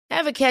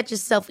Ever catch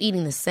yourself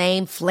eating the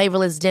same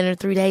flavorless dinner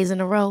 3 days in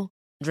a row?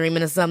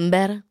 Dreaming of something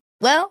better?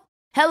 Well,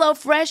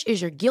 HelloFresh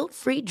is your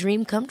guilt-free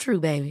dream come true,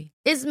 baby.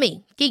 It's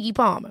me, Keke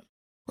Palmer.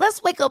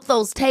 Let's wake up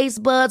those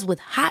taste buds with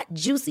hot,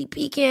 juicy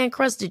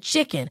pecan-crusted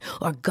chicken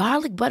or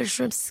garlic butter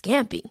shrimp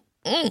scampi.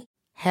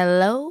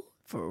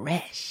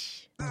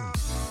 HelloFresh.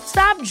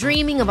 Stop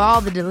dreaming of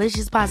all the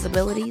delicious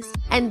possibilities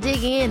and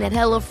dig in at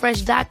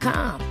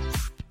HelloFresh.com.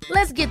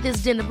 Let's get this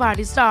dinner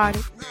party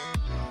started.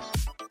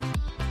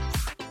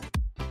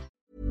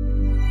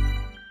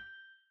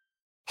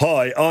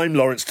 Hi, I'm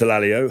Lawrence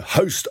Dallaglio,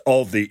 host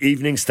of the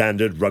Evening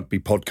Standard Rugby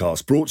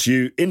Podcast, brought to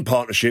you in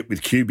partnership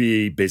with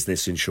QBE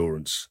Business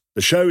Insurance.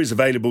 The show is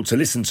available to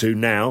listen to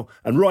now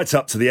and right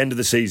up to the end of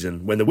the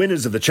season, when the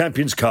winners of the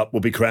Champions Cup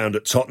will be crowned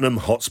at Tottenham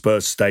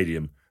Hotspur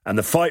Stadium, and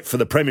the fight for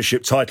the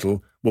Premiership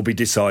title will be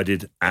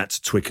decided at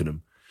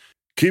Twickenham.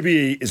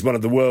 QBE is one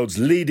of the world's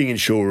leading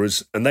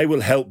insurers, and they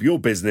will help your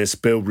business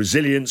build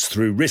resilience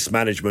through risk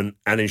management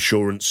and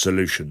insurance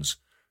solutions.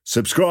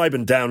 Subscribe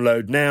and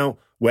download now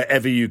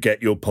wherever you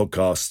get your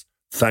podcasts.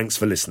 Thanks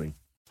for listening.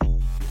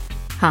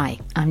 Hi,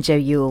 I'm Jo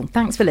Ewell.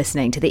 Thanks for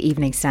listening to the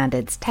Evening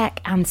Standard's Tech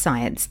and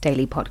Science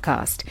Daily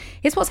Podcast.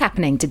 Here's what's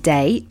happening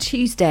today,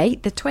 Tuesday,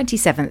 the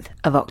 27th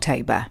of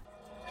October.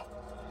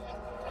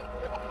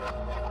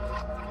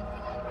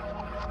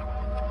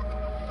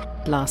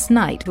 Last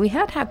night, we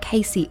heard how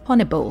Casey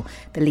Honeyball,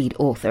 the lead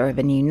author of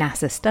a new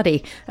NASA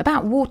study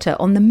about water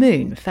on the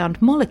moon,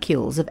 found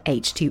molecules of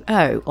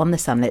H2O on the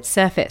sunlit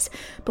surface.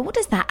 But what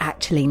does that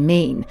actually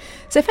mean?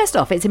 So first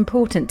off, it's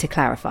important to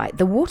clarify,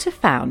 the water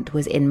found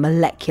was in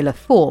molecular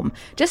form,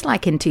 just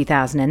like in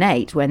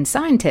 2008 when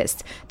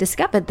scientists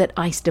discovered that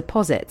ice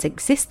deposits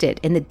existed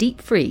in the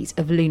deep freeze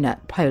of lunar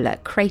polar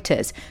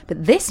craters.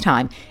 But this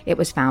time, it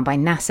was found by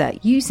NASA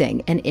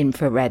using an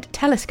infrared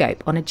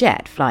telescope on a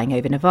jet flying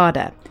over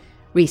Nevada.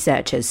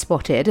 Researchers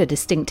spotted a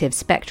distinctive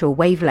spectral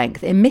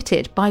wavelength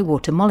emitted by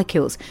water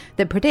molecules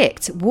that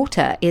predicts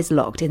water is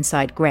locked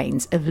inside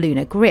grains of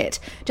lunar grit,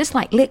 just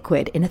like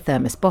liquid in a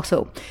thermos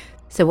bottle.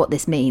 So what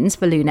this means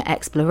for lunar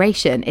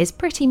exploration is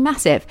pretty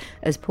massive,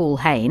 as Paul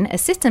Hayne,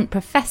 assistant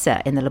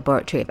professor in the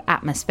Laboratory of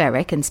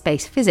Atmospheric and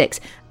Space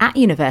Physics at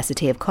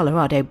University of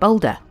Colorado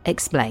Boulder,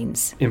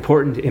 explains.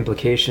 Important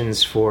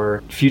implications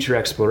for future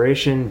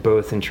exploration,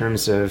 both in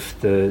terms of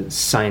the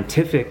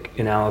scientific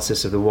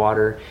analysis of the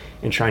water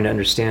and trying to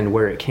understand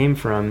where it came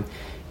from,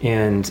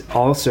 and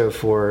also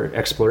for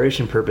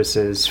exploration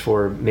purposes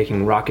for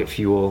making rocket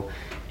fuel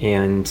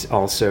and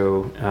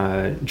also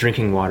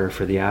drinking water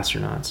for the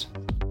astronauts.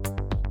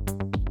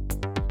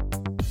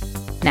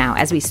 Now,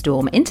 as we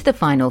storm into the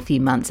final few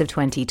months of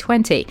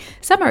 2020,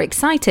 some are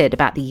excited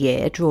about the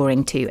year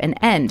drawing to an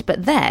end,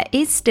 but there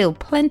is still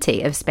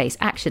plenty of space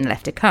action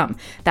left to come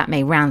that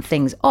may round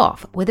things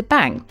off with a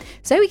bang.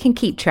 So we can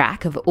keep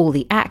track of all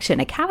the action,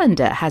 a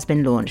calendar has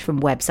been launched from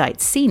website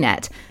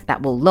CNET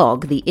that will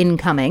log the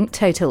incoming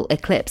total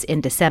eclipse in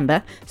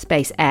December,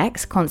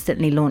 SpaceX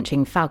constantly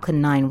launching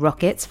Falcon 9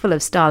 rockets full of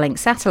Starlink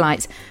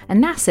satellites,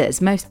 and NASA's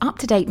most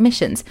up-to-date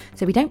missions,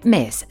 so we don't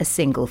miss a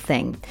single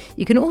thing.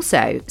 You can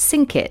also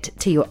sync it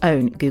to your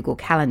own Google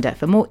Calendar.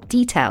 For more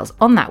details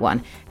on that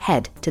one,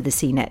 head to the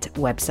CNET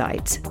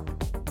website.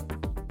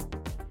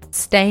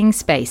 Staying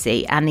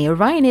spacey, and the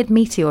Orionid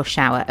meteor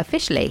shower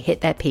officially hit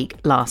their peak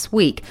last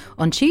week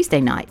on Tuesday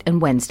night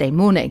and Wednesday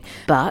morning,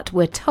 but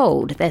we're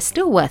told they're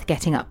still worth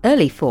getting up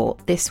early for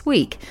this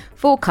week.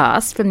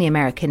 Forecasts from the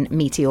American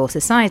Meteor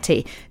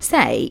Society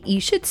say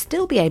you should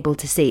still be able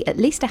to see at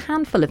least a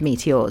handful of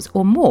meteors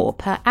or more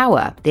per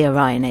hour. The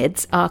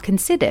Orionids are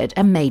considered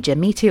a major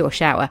meteor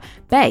shower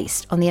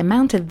based on the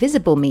amount of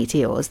visible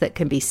meteors that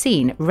can be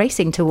seen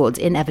racing towards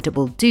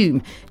inevitable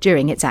doom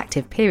during its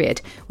active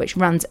period, which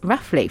runs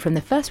roughly from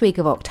the first week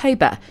of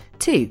October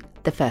to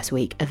the first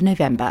week of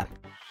November.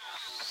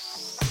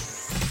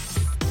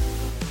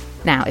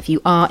 Now, if you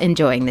are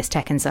enjoying this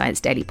Tech and Science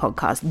Daily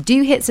Podcast,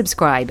 do hit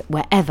subscribe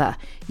wherever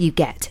you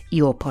get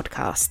your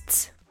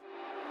podcasts.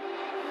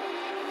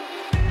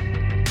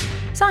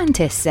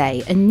 Scientists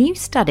say a new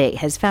study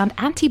has found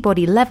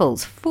antibody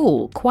levels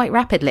fall quite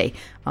rapidly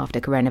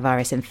after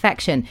coronavirus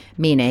infection,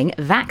 meaning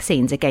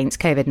vaccines against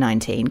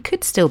COVID-19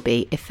 could still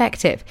be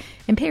effective.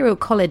 Imperial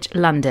College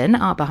London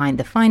are behind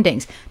the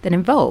findings that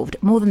involved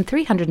more than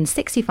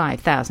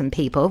 365,000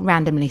 people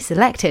randomly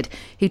selected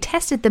who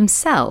tested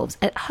themselves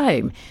at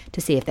home to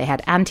see if they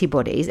had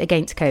antibodies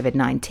against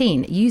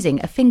COVID-19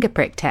 using a finger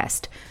prick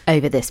test.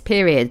 Over this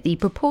period, the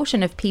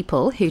proportion of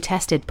people who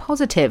tested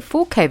positive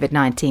for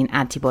COVID-19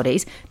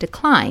 antibodies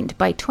declined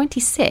by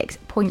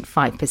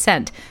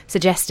 26.5%,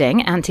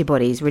 suggesting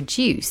antibodies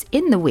reduce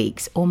in the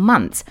weeks or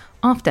months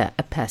after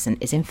a person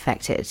is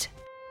infected.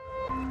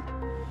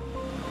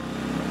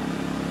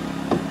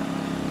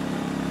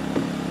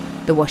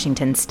 The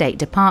Washington State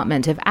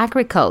Department of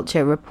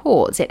Agriculture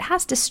reports it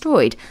has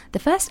destroyed the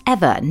first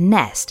ever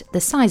nest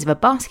the size of a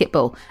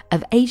basketball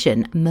of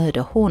Asian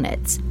murder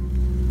hornets.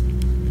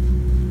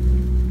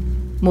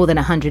 More than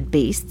 100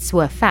 beasts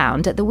were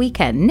found at the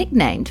weekend,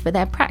 nicknamed for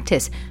their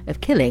practice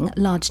of killing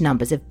large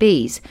numbers of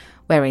bees.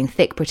 Wearing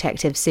thick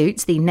protective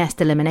suits, the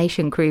nest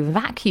elimination crew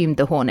vacuumed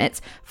the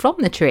hornets from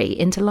the tree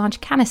into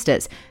large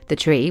canisters. The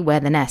tree where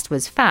the nest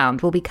was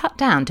found will be cut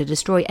down to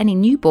destroy any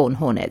newborn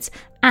hornets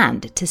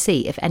and to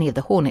see if any of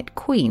the hornet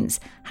queens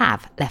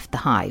have left the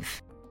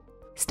hive.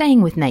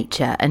 Staying with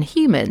nature and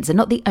humans are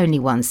not the only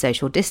ones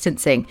social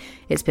distancing.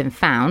 It's been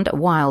found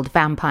wild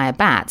vampire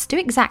bats do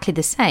exactly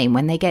the same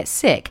when they get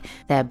sick,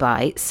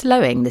 thereby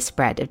slowing the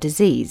spread of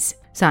disease.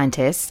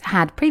 Scientists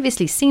had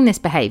previously seen this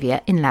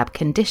behaviour in lab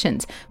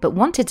conditions, but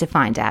wanted to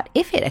find out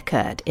if it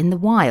occurred in the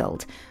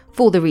wild.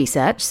 For the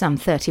research, some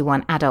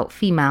 31 adult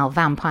female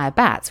vampire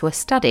bats were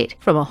studied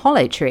from a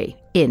hollow tree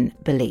in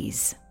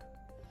Belize.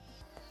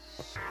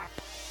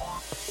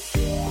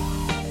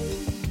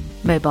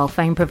 Mobile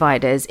phone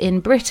providers in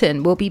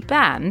Britain will be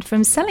banned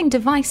from selling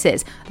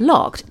devices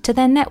locked to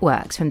their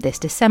networks from this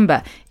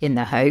December, in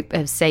the hope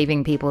of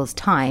saving people's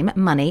time,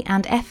 money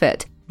and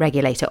effort.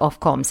 Regulator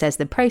Ofcom says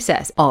the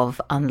process of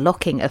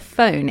unlocking a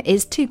phone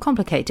is too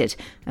complicated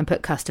and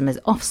put customers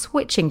off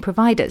switching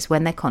providers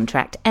when their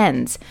contract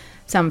ends.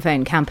 Some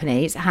phone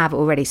companies have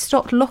already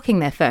stopped locking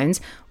their phones,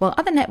 while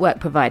other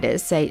network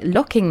providers say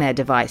locking their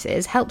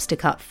devices helps to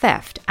cut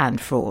theft and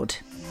fraud.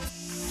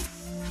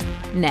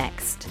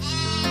 Next.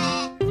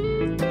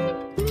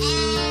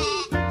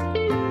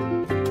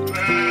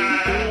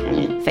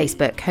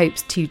 Facebook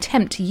hopes to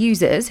tempt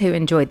users who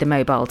enjoyed the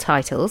mobile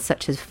titles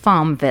such as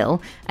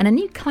Farmville and a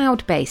new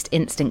cloud-based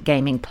instant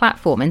gaming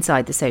platform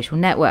inside the social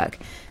network.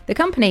 The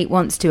company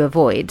wants to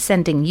avoid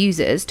sending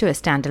users to a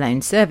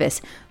standalone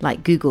service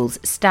like Google's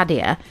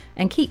Stadia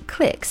and keep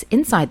clicks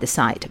inside the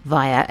site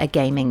via a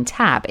gaming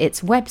tab,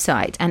 its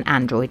website and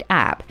Android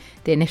app.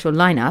 The initial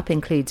lineup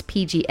includes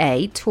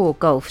PGA Tour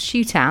Golf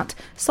Shootout,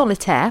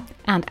 Solitaire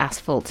and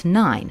Asphalt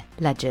 9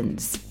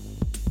 Legends.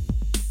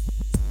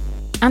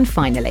 And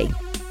finally,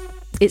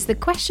 it's the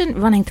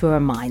question running through our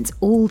minds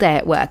all day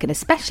at work and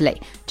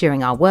especially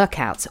during our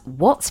workouts.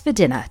 What's for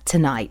dinner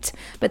tonight?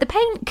 But the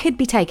pain could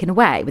be taken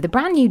away with a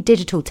brand new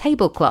digital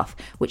tablecloth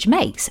which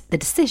makes the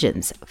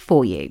decisions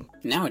for you.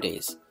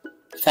 Nowadays,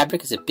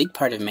 fabric is a big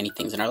part of many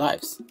things in our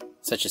lives,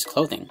 such as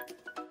clothing,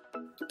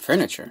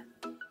 furniture.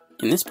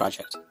 In this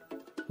project,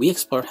 we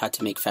explore how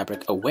to make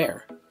fabric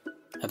aware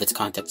of its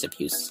context of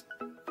use,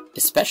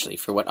 especially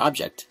for what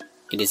object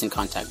it is in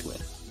contact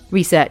with.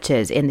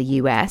 Researchers in the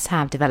US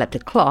have developed a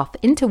cloth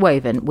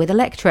interwoven with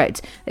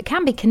electrodes that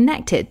can be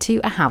connected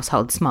to a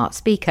household smart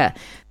speaker.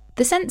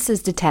 The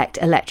sensors detect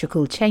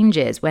electrical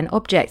changes when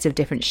objects of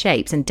different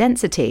shapes and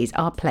densities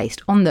are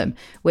placed on them,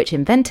 which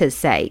inventors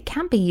say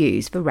can be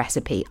used for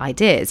recipe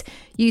ideas.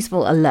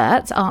 Useful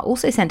alerts are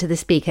also sent to the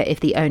speaker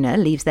if the owner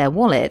leaves their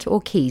wallet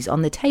or keys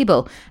on the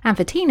table. And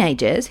for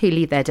teenagers who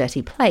leave their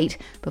dirty plate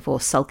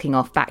before sulking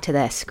off back to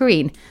their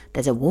screen,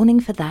 there's a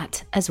warning for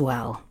that as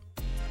well.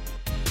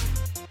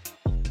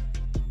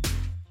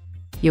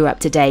 You're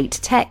up to date.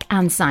 Tech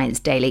and Science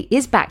Daily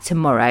is back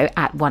tomorrow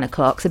at 1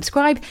 o'clock.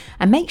 Subscribe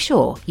and make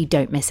sure you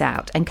don't miss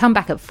out. And come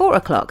back at 4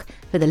 o'clock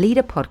for the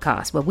Leader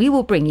podcast, where we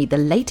will bring you the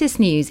latest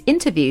news,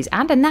 interviews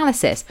and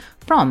analysis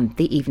from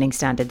the Evening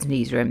Standard's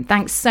newsroom.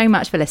 Thanks so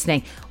much for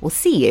listening. We'll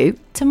see you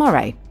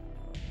tomorrow.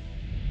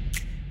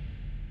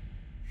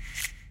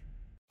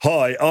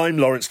 Hi, I'm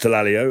Lawrence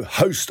Dallaglio,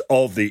 host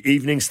of the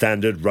Evening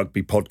Standard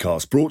Rugby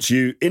podcast, brought to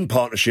you in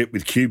partnership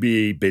with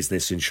QBE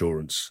Business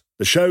Insurance.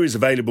 The show is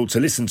available to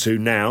listen to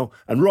now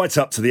and right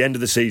up to the end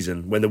of the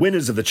season, when the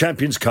winners of the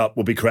Champions Cup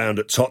will be crowned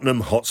at Tottenham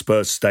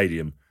Hotspur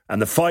Stadium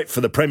and the fight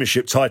for the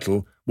Premiership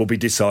title will be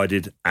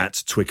decided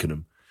at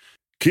Twickenham.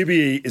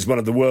 QBE is one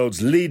of the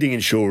world's leading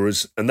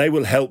insurers, and they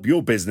will help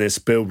your business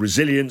build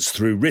resilience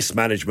through risk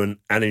management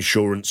and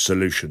insurance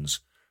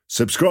solutions.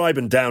 Subscribe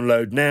and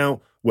download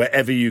now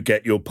wherever you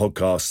get your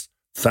podcasts.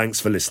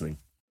 Thanks for listening.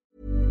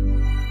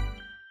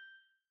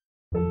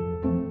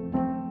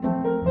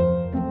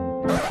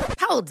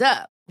 Hold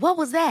up. What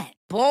was that?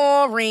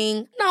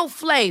 Boring. No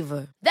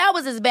flavor. That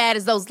was as bad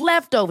as those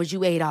leftovers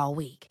you ate all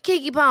week.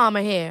 Keke Palmer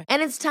here.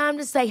 And it's time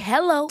to say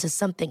hello to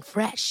something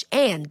fresh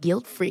and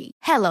guilt-free.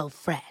 Hello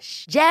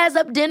Fresh. Jazz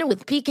up dinner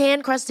with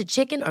pecan-crusted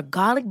chicken or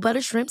garlic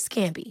butter shrimp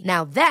scampi.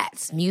 Now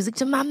that's music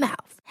to my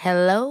mouth.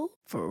 Hello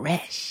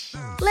Fresh.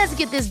 Let's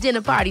get this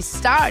dinner party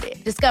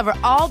started. Discover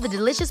all the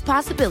delicious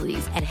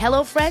possibilities at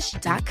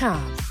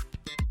HelloFresh.com.